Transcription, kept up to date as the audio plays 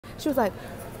She was like,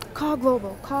 call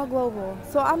Global, call Global.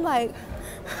 So I'm like,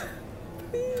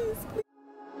 please, please.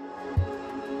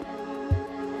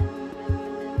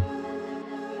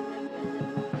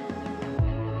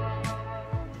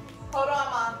 Hold on,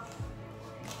 Mom.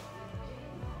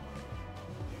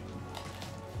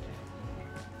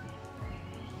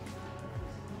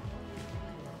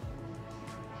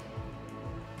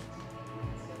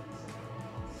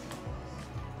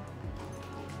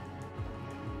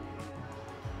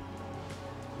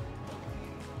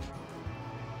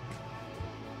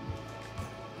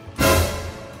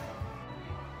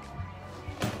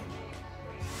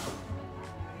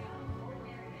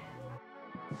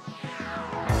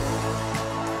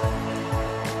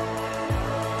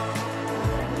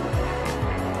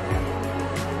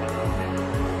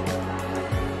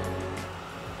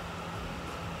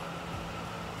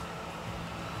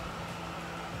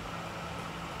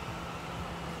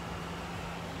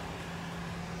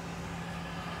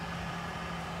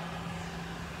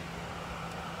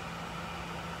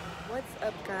 What's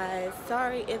up, guys?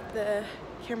 Sorry if the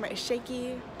camera is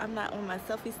shaky. I'm not on my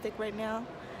selfie stick right now,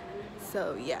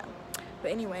 so yeah.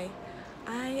 But anyway,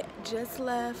 I just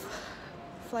left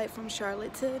flight from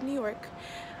Charlotte to New York.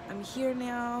 I'm here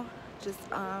now.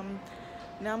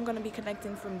 Now I'm gonna be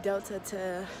connecting from Delta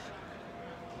to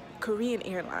Korean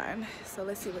Airline. So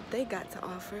let's see what they got to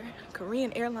offer.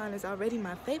 Korean Airline is already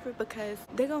my favorite because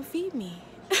they're gonna feed me.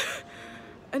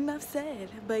 Enough said.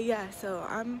 But yeah, so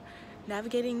I'm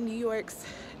navigating New York's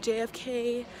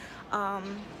JFK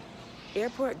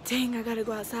airport. Dang, I gotta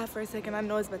go outside for a second. I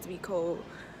know it's about to be cold.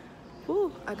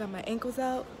 Ooh, I got my ankles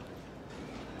out.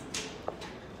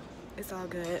 It's all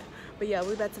good. But yeah,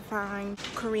 we're about to find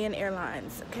Korean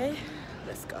Airlines, okay?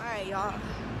 Let's go. All right, y'all.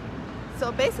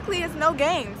 So basically it's no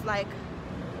games. Like,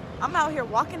 I'm out here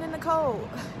walking in the cold.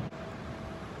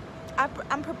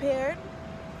 I'm prepared.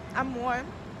 I'm warm.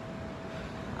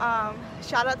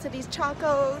 Shout out to these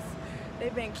Chacos.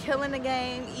 They've been killing the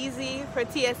game. Easy for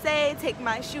TSA. Take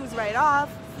my shoes right off.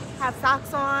 Have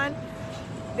socks on.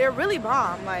 They're really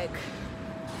bomb. Like,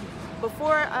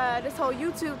 before this whole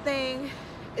YouTube thing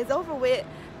is over with,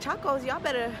 Chacos, y'all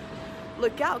better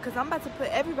look out because I'm about to put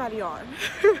everybody on.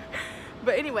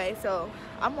 But anyway, so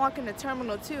I'm walking to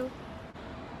Terminal 2.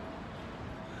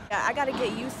 Yeah, I gotta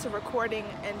get used to recording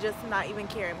and just not even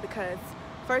caring because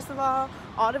first of all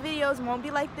the videos won't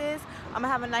be like this. I'm gonna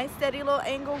have a nice steady little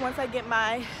angle once I get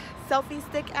my selfie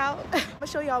stick out. I'm gonna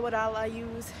show y'all what I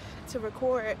use to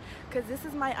record because this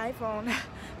is my iPhone.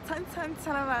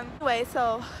 Anyway,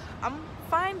 so I'm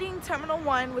finding Terminal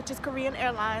 1, which is Korean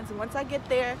Airlines, and once I get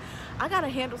there, I gotta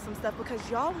handle some stuff because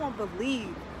y'all won't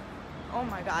believe. Oh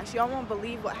my gosh, y'all won't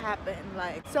believe what happened.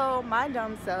 Like, so my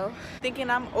dumb self, thinking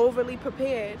I'm overly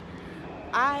prepared,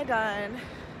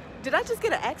 did I just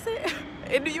get an exit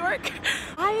in New York?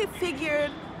 I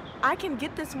figured I can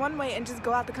get this one way and just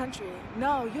go out the country.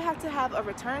 No, you have to have a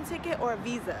return ticket or a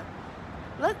visa.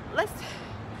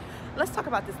 Let's talk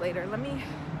about this later.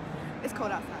 It's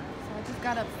cold outside. So I just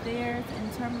got upstairs in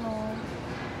Terminal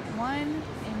 1 in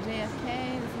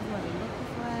JFK. This is what it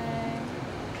looks like.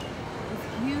 It's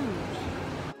huge.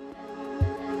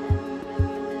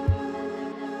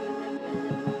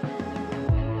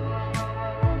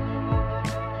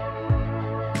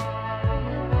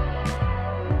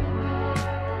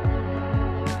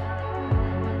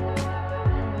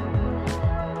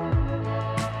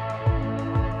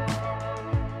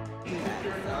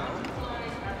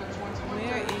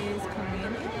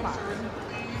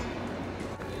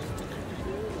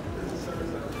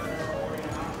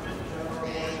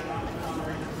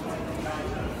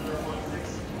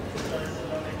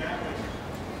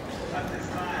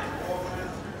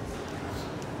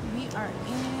 Are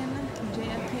in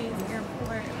JFK's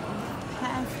airport,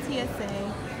 past TSA.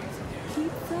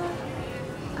 Pizza?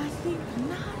 I think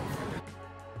not.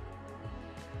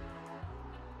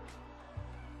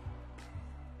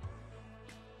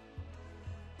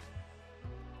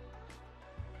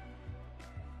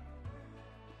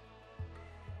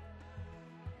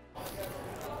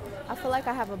 I feel like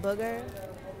I have a booger.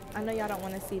 I know y'all don't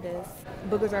want to see this.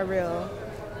 Boogers are real.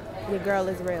 Your girl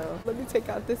is real. Let me take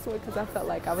out this one because I felt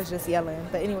like I was just yelling.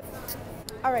 But anyway.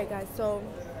 Alright guys, so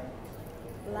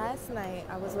last night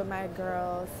I was with my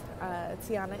girls,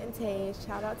 Tiana and Tay.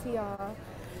 Shout out to y'all.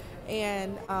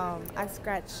 And I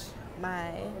scratched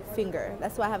my finger.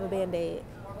 That's why I have a band-aid,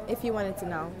 if you wanted to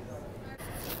know.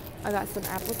 I got some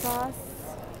applesauce.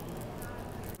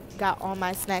 Got all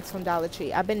my snacks from Dollar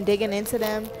Tree. I've been digging into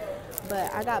them,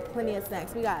 but I got plenty of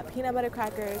snacks. We got peanut butter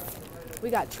crackers. We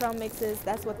got trail mixes.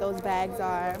 That's what those bags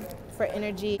are for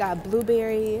energy. Got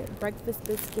blueberry breakfast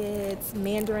biscuits,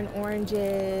 mandarin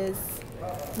oranges,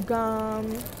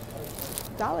 gum,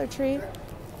 Dollar Tree.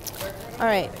 All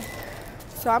right,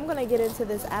 so I'm gonna get into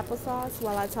this applesauce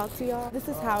while I talk to y'all. This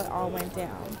is how it all went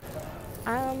down.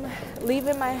 I'm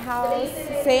leaving my house,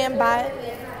 saying bye.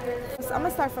 So I'm gonna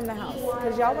start from the house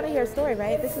because y'all want to hear a story,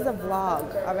 right? This is a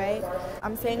vlog, all right?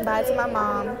 I'm saying bye to my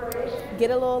mom, get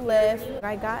a little lift. When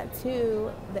I got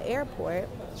to the airport,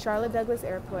 Charlotte Douglas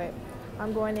Airport,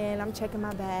 I'm going in, I'm checking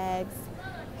my bags,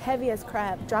 heavy as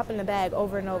crap, dropping the bag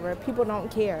over and over. People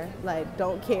don't care, like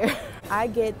don't care. I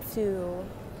get to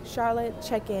Charlotte,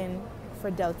 check in for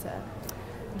Delta.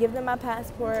 Give them my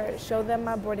passport, show them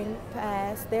my boarding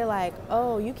pass. They're like,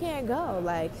 oh, you can't go.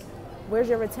 Like, where's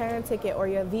your return ticket or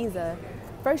your visa?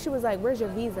 First she was like, where's your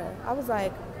visa? I was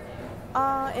like,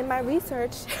 in my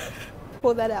research,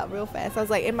 pull that out real fast. I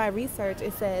was like, in my research,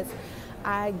 it says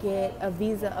I get a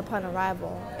visa upon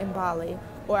arrival in Bali,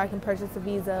 or I can purchase a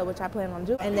visa, which I plan on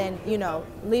doing, and then, you know,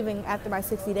 leaving after my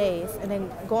 60 days and then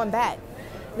going back.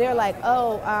 They're like,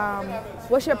 oh,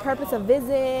 what's your purpose of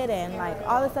visit and like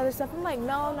all this other stuff. I'm like,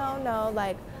 no,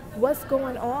 like what's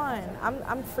going on?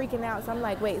 I'm freaking out. So I'm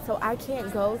like, wait, so I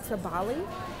can't go to Bali?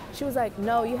 She was like,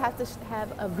 no, you have to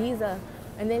have a visa.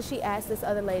 And then she asked this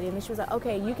other lady, and then she was like,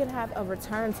 okay, you can have a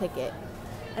return ticket.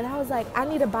 And I was like, I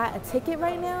need to buy a ticket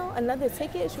right now, another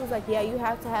ticket? She was like, yeah, you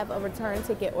have to have a return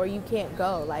ticket or you can't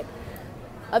go. Like,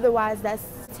 otherwise that's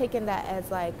taking that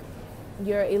as like,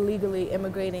 you're illegally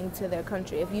immigrating to their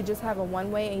country. If you just have a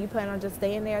one-way and you plan on just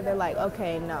staying there, they're like,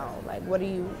 okay, no, like, what are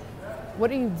you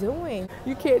doing?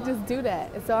 You can't just do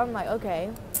that. And so I'm like,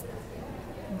 okay,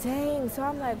 dang. So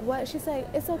I'm like, what? She's like,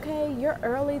 it's okay, you're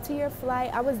early to your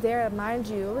flight. I was there, mind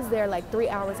you, I was there like 3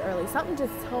 hours early. Something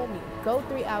just told me, go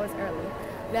 3 hours early.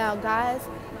 Now, guys,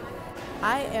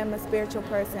 I am a spiritual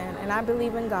person, and I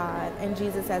believe in God and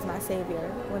Jesus as my Savior.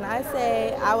 When I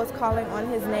say I was calling on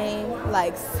His name,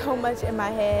 like so much in my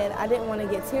head, I didn't want to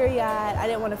get teary-eyed. I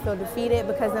didn't want to feel defeated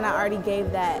because then I already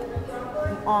gave that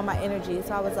all my energy.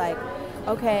 So I was like,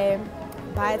 okay,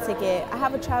 buy a ticket. I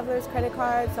have a traveler's credit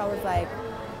card, so I was like,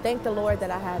 thank the Lord that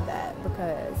I have that,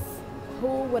 because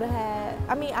who would have had,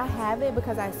 I mean, I have it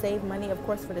because I saved money, of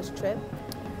course, for this trip.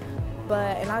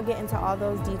 But, and I'll get into all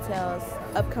those details,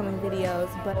 upcoming videos,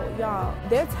 but y'all,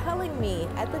 they're telling me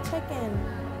at the check-in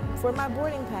for my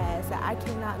boarding pass that I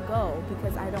cannot go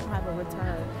because I don't have a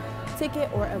return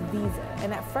ticket or a visa.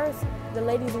 And at first, the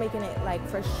lady's making it like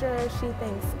for sure she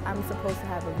thinks I'm supposed to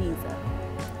have a visa.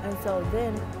 And so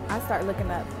then I start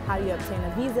looking up how do you obtain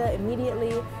a visa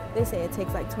immediately. They say it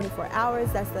takes like 24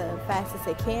 hours. That's the fastest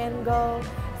it can go.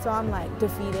 So I'm like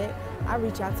defeated. I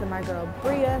reach out to my girl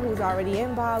Bria, who's already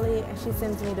in Bali, and she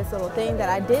sends me this little thing that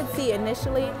I did see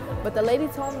initially, but the lady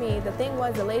told me, the thing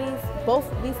was the ladies, both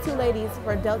these two ladies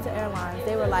for Delta Airlines,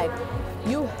 they were like,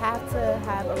 you have to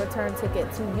have a return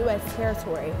ticket to U.S.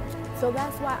 territory. So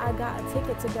that's why I got a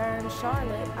ticket to Durham,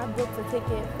 Charlotte. I booked a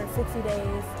ticket for 60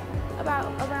 days,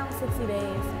 around 60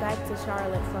 days, back to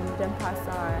Charlotte from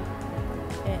Denpasar.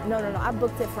 And no, I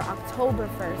booked it for October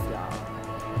 1st, y'all.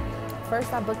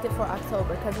 First, I booked it for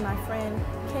October because my friend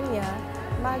Kenya,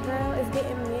 my girl is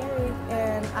getting married,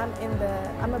 and I'm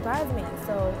a bridesmaid,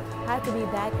 so I have to be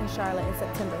back in Charlotte in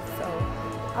September. So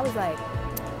I was like,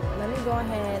 let me go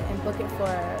ahead and book it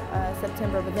for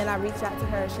September. But then I reached out to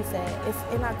her. She said it's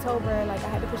in October. Like I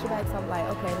had to push it back, so I'm like,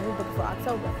 okay, let me book it for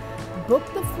October.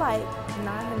 Booked the flight,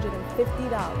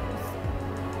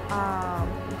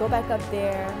 $950. Go back up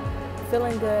there,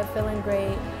 feeling good, feeling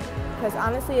great. Because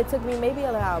honestly, it took me maybe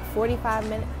about 45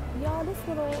 minutes. Y'all, this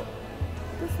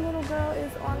little girl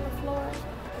is on the floor.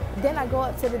 Then I go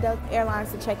up to the Delta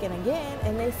Airlines to check in again,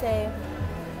 and they say,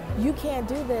 you can't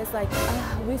do this. Like,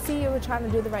 we see you were trying to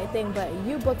do the right thing, but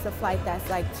you booked a flight that's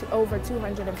like over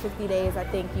 250 days. I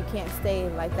think you can't stay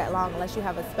like that long unless you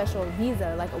have a special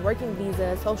visa, like a working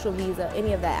visa, social visa,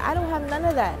 any of that. I don't have none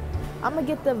of that. I'm gonna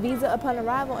get the visa upon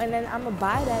arrival, and then I'm gonna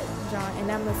buy that, John, and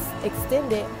I'm gonna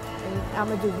extend it, and I'm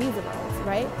gonna do visa loans,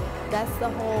 right? That's the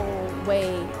whole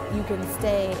way you can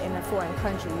stay in a foreign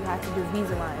country. You have to do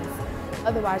visa lines.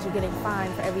 Otherwise, you're getting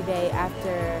fined for every day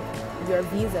after your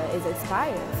visa is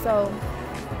expired. So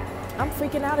I'm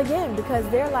freaking out again because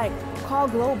they're like, call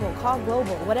global,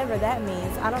 whatever that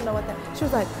means. I don't know what that, she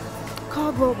was like,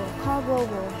 call global.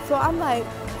 So I'm like,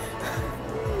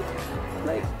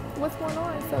 what's going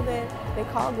on? So then they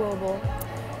call global,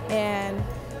 and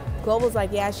global's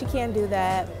like, yeah, she can't do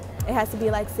that. It has to be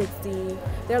like 60.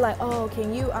 They're like, oh,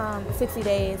 can you 60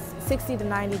 days, 60 to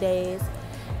 90 days.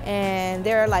 And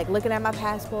they're like looking at my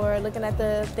passport, looking at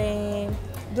the thing,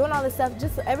 doing all this stuff.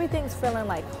 Just everything's feeling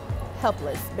like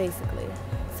helpless, basically.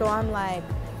 So I'm like,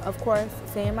 of course,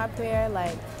 saying my prayer,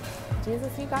 like,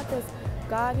 Jesus, you got this.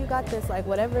 God, you got this. Like,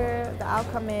 whatever the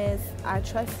outcome is, I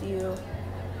trust you.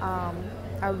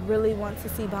 I really want to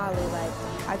see Bali. Like,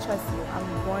 I trust you.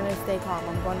 I'm going to stay calm.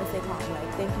 I'm going to stay calm. Like,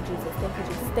 thank you, Jesus. Thank you,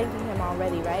 Jesus. Thanking him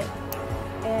already, right?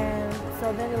 And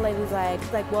so then the lady's like,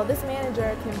 well, this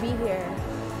manager can be here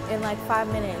in like 5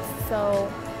 minutes. So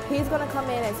he's going to come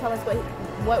in and tell us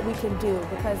what we can do,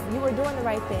 because you were doing the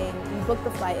right thing. You booked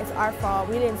the flight. It's our fault.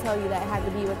 We didn't tell you that it had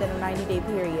to be within a 90-day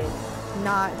period,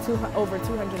 not over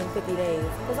 250 days.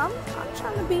 Because I'm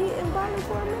trying to be in Bali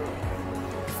for a minute.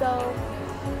 So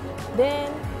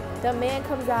then the man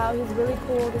comes out. He's really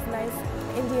cool, this nice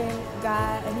Indian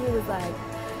guy, and he was like,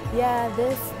 yeah,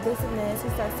 this and this. He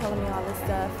starts telling me all this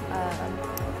stuff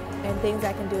and things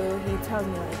I can do. He tells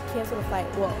me, like, cancel the flight.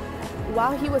 Well,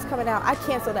 while he was coming out, I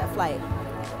canceled that flight.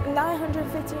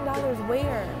 $915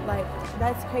 where? Like,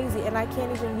 that's crazy, and I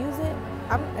can't even use it.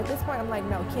 At this point, I'm like,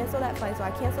 no, cancel that flight. So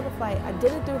I canceled the flight. I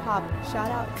did it through Hopper. Shout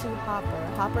out to Hopper.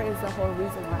 Hopper is the whole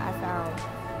reason why I found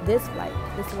this flight,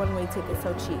 this one-way ticket,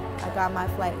 so cheap. I got my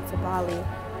flight to Bali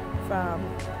from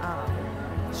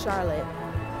Charlotte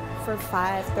for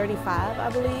 $535, I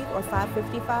believe, or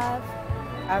 $555,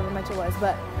 however much it was.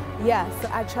 But yeah, so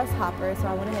I trust Hopper, so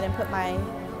I went ahead and put my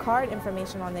card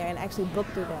information on there and actually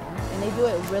booked through them. And they do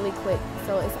it really quick,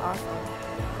 so it's awesome.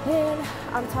 Then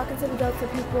I'm talking to the Delta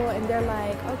people, and they're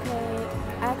like, okay,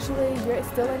 actually, you're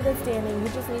still in good standing. You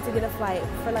just need to get a flight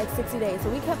for like 60 days. So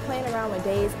we kept playing around with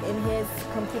days in his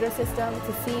computer system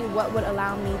to see what would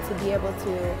allow me to be able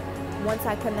to, once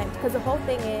I connect, because the whole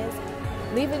thing is,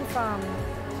 leaving from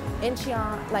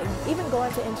Incheon, like even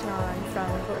going to Incheon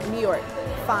from New York,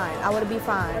 fine, I would be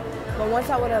fine. But once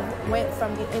I would have went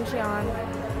from Incheon,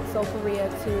 Seoul, Korea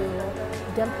to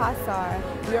Denpasar,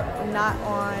 you're not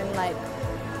on, like,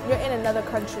 you're in another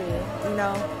country, you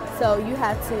know? So you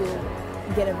have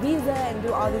to get a visa and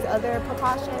do all these other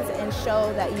precautions and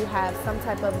show that you have some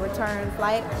type of return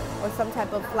flight or some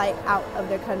type of flight out of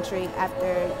their country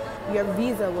after your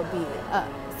visa would be up.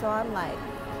 So I'm like,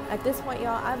 at this point,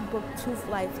 y'all, I've booked 2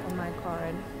 flights on my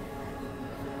card.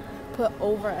 Put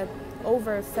over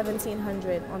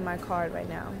 $1,700 on my card right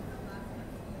now.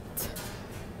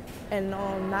 And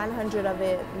 900 of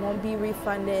it won't be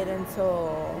refunded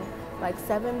until like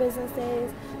 7 business days,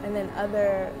 and then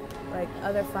other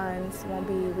funds won't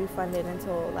be refunded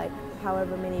until like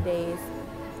however many days.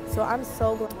 So I'm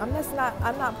so glad.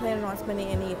 I'm not planning on spending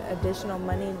any additional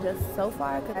money just so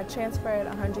far, because I transferred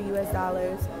 $100 US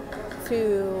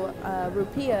to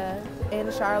Rupiah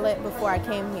in Charlotte before I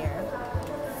came here.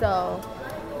 So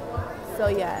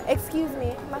yeah, excuse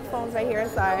me, my phone's right here,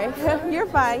 sorry. You're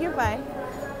fine, you're fine.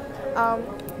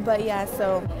 But yeah,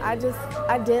 so I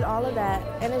did all of that,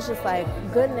 and it's just like,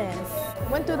 goodness,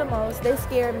 went through the most. They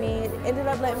scared me, ended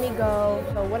up letting me go.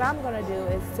 So what I'm gonna do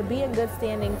is to be in good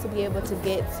standing, to be able to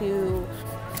get to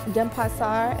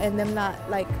Denpasar and them not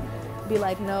like be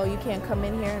like, no, you can't come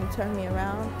in here and turn me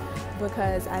around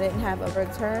because I didn't have a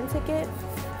return ticket.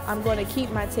 I'm going to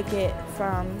keep my ticket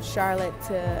from Charlotte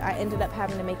to, I ended up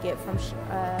having to make it from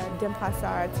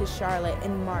Denpasar to Charlotte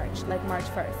in March, like March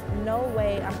 1st. No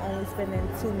way I'm only spending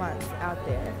 2 months out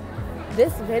there.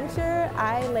 This venture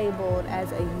I labeled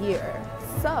as a year.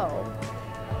 So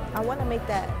I want to make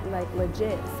that like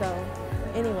legit. So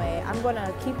anyway, I'm going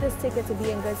to keep this ticket to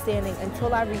be in good standing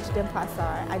until I reach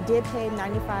Denpasar. I did pay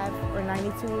 $95 or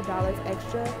 $92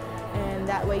 extra, and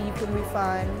that way you can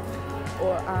refund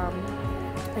or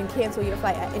and cancel your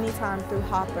flight at any time through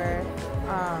Hopper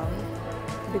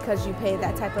because you paid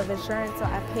that type of insurance. So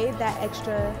I paid that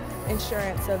extra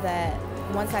insurance so that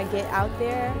once I get out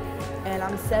there and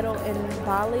I'm settled in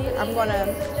Bali,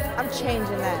 I'm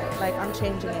changing that. Like, I'm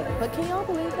changing it. But can y'all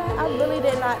believe that? I really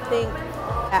did not think,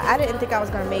 I didn't think I was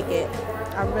gonna make it.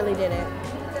 I really didn't.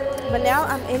 But now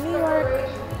I'm in New York,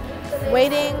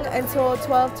 waiting until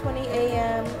 12:20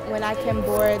 a.m. when I can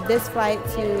board this flight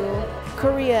to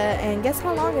Korea. And guess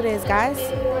how long it is, guys?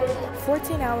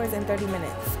 14 hours and 30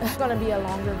 minutes. It's gonna be a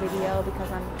longer video because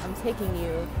I'm taking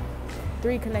you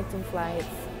 3 connecting flights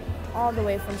all the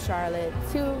way from Charlotte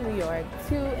to New York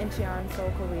to Incheon,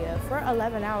 Seoul, Korea for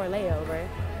 11-hour layover.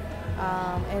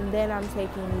 And then I'm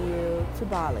taking you to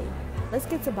Bali. Let's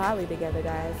get to Bali together,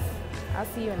 guys. I'll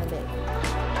see you in a bit.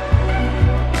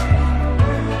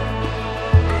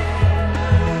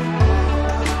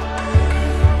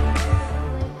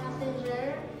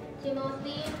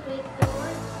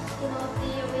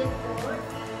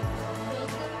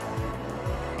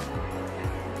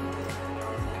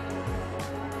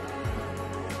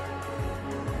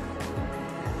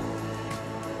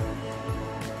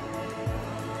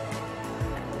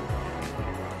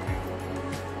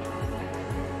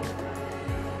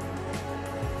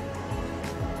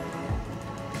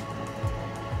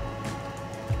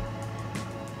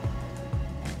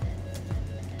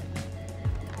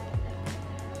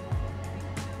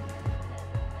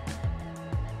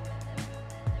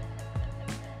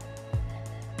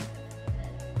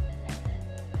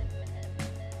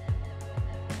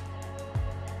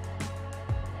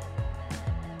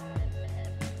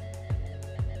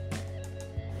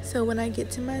 So when I get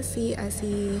to my seat, I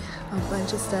see a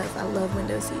bunch of stuff. I love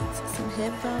window seats. Some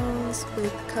headphones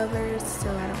with covers so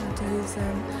I don't have to use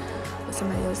them with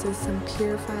somebody else's. Some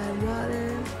purified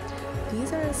water.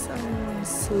 These are some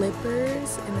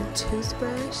slippers and a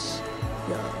toothbrush.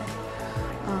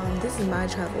 This is my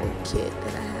travel kit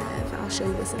that I have. I'll show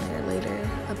you what's in there later.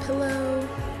 A pillow,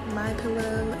 my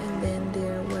pillow, and then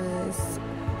there was,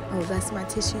 oh, that's my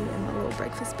tissue and my little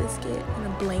breakfast biscuit and a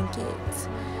blanket.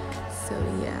 So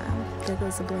yeah, there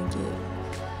goes the blanket.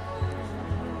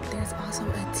 There's also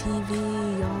a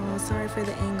TV, y'all. Sorry for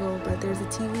the angle, but there's a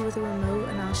TV with a remote,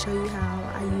 and I'll show you how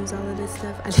I use all of this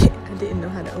stuff. I didn't know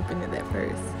how to open it at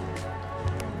first.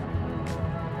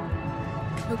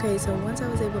 Okay, so once I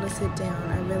was able to sit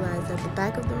down, I realized that the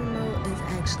back of the remote is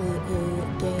actually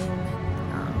a game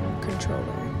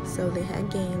controller. So they had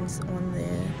games on the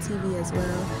TV as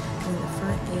well, and the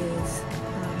front is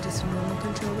just a normal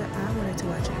controller. I wanted to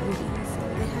watch a movie, so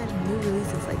they had new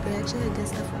releases. Like, they actually had good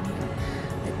stuff on here,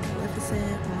 like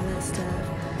Maleficent, all that stuff.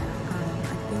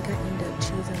 I think I ended up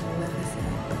choosing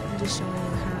Maleficent. I'm just showing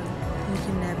you how you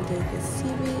can navigate this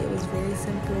TV. It was very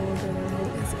simple. The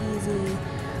remote is easy.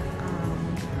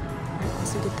 You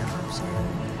also get the option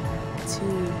to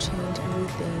change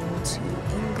everything to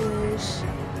English.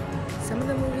 Some of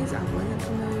the movies I wasn't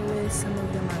familiar with, some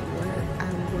of them I was.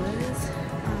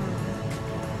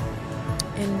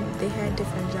 And they had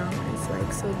different genres.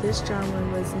 Like, so this genre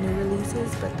was new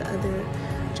releases, but the other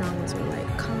genres were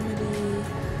like comedy.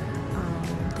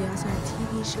 They also had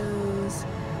TV shows,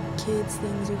 kids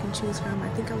things you can choose from. I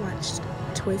think I watched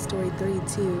Toy Story 3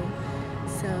 too.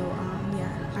 So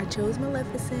yeah, I chose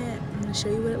Maleficent. I'm gonna show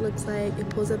you what it looks like. It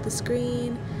pulls up the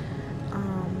screen,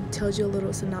 tells you a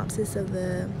little synopsis of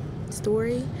the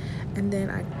story, and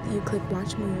then you click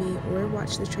watch movie or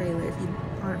watch the trailer if you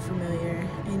aren't familiar,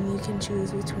 and you can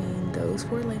choose between those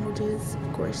 4 languages.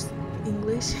 Of course,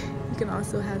 English. You can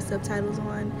also have subtitles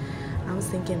on. I was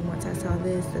thinking once I saw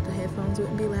this that the headphones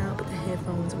wouldn't be loud, but the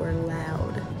headphones were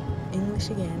loud. English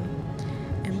again,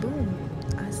 and boom,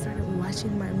 I started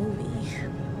watching my movie.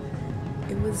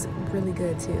 It was really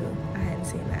good too. I hadn't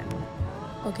seen that.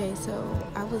 Okay, so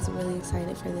I was really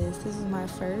excited for this. This was my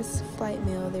first flight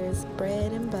meal. There's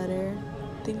bread and butter.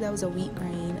 I think that was a wheat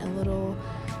grain. A little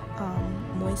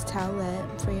moist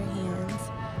towelette for your hands.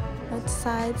 A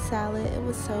side salad. It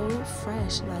was so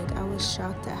fresh. Like, I was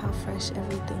shocked at how fresh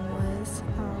everything was.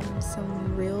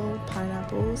 Some real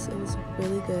pineapples. It was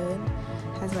really good.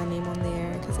 Has my name on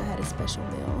there because I had a special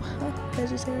meal.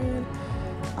 Vegetarian.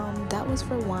 That was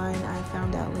for wine, I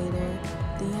found out later.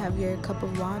 Then you have your cup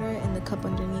of water, and the cup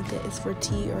underneath it is for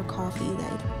tea or coffee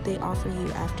that they offer you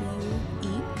after you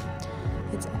eat.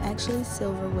 It's actually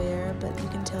silverware, but you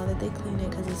can tell that they clean it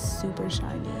because it's super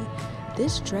shiny.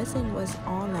 This dressing was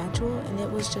all natural, and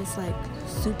it was just like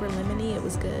super lemony. It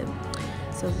was good.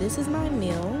 So this is my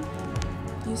meal.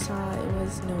 You saw it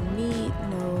was no meat,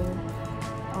 no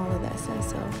all of that stuff.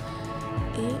 So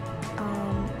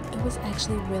it was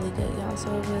actually really good, y'all.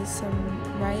 So it was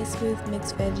some rice with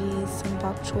mixed veggies, some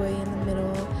bok choy in the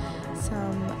middle,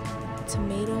 some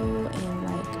tomato and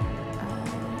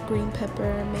like green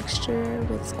pepper mixture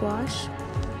with squash.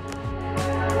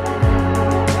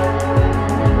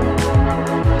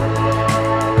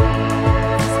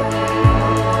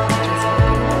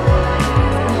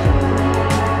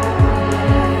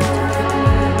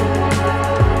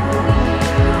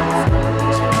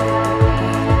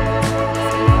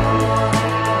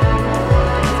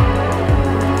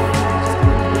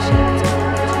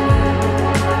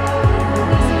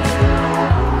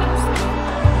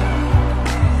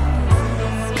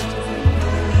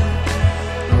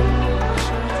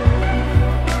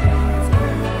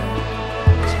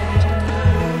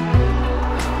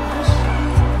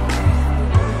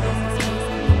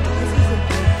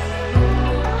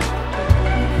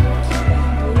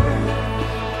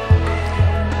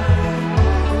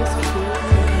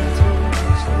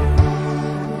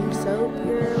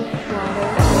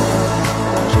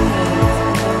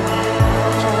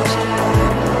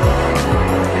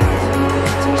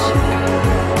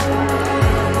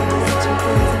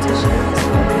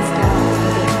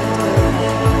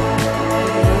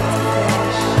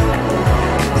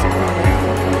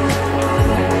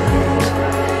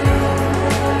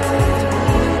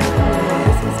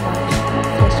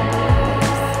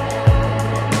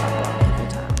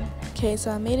 Okay,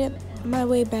 so I made it my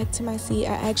way back to my seat.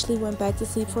 I actually went back to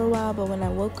sleep for a while, but when I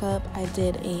woke up, I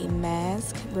did a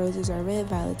mask. Roses are red,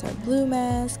 violets are blue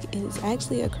mask. It's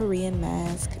actually a Korean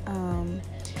mask, and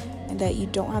that you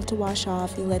don't have to wash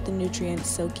off. You let the nutrients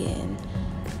soak in.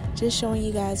 Just showing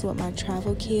you guys what my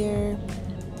travel care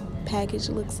package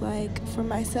looks like for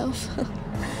myself.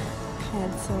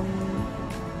 Had some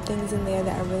things in there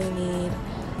that I really need.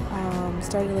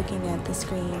 Started looking at the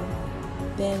screen.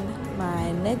 Then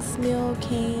my next meal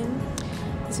came.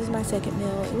 This was my second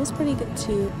meal. It was pretty good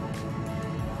too.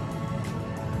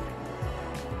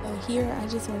 Here I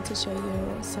just wanted to show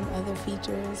you some other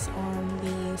features on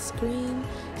the screen.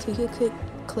 So you could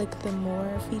click the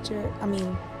more feature,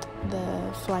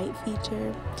 the flight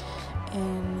feature,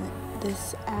 and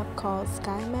this app called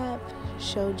SkyMap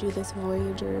showed you this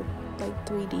Voyager like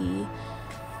 3D,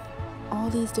 all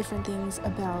these different things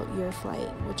about your flight,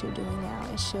 what you're doing now.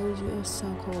 It shows you, it was so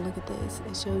cool. Look at this.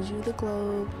 It shows you the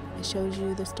globe, it shows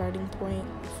you the starting point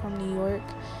from New York,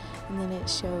 and then it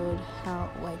showed how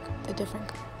like the different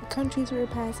countries we were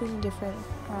passing, different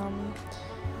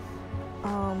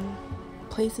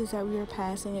places that we were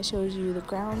passing. It shows you the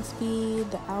ground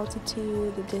speed, the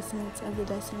altitude, the distance of the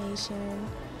destination.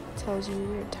 It tells you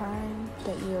your time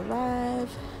that you arrive,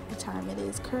 the time it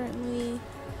is currently.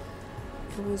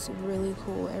 It was really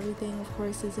cool. Everything, of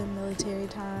course, is in military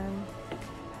time.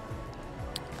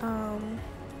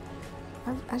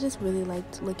 I just really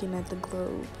liked looking at the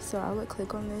globe, so I would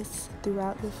click on this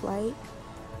throughout the flight.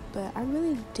 But I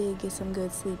really did get some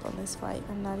good sleep on this flight,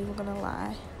 I'm not even gonna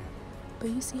lie. But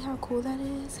you see how cool that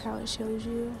is? How it shows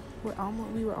you?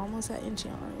 We were almost at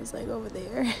Incheon. It was like over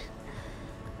there.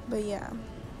 But yeah,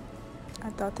 I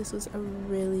thought this was a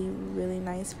really, really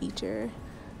nice feature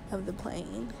of the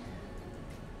plane.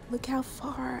 Look how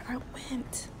far I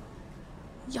went,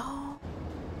 y'all.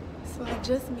 So I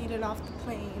just made it off the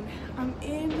plane. I'm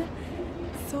in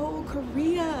Seoul,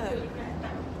 Korea.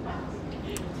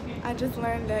 I just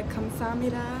learned that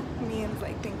감사합니다 means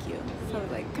like thank you. So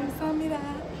like 감사합니다,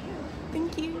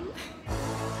 thank you.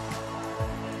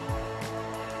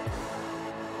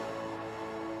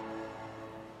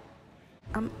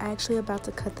 I'm actually about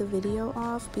to cut the video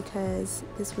off because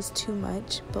this was too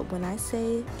much, but when I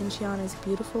say Incheon is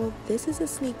beautiful, this is a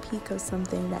sneak peek of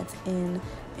something that's in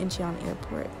Incheon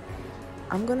Airport.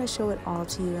 I'm gonna show it all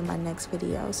to you in my next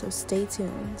video, so stay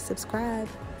tuned. Subscribe.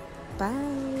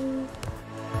 Bye.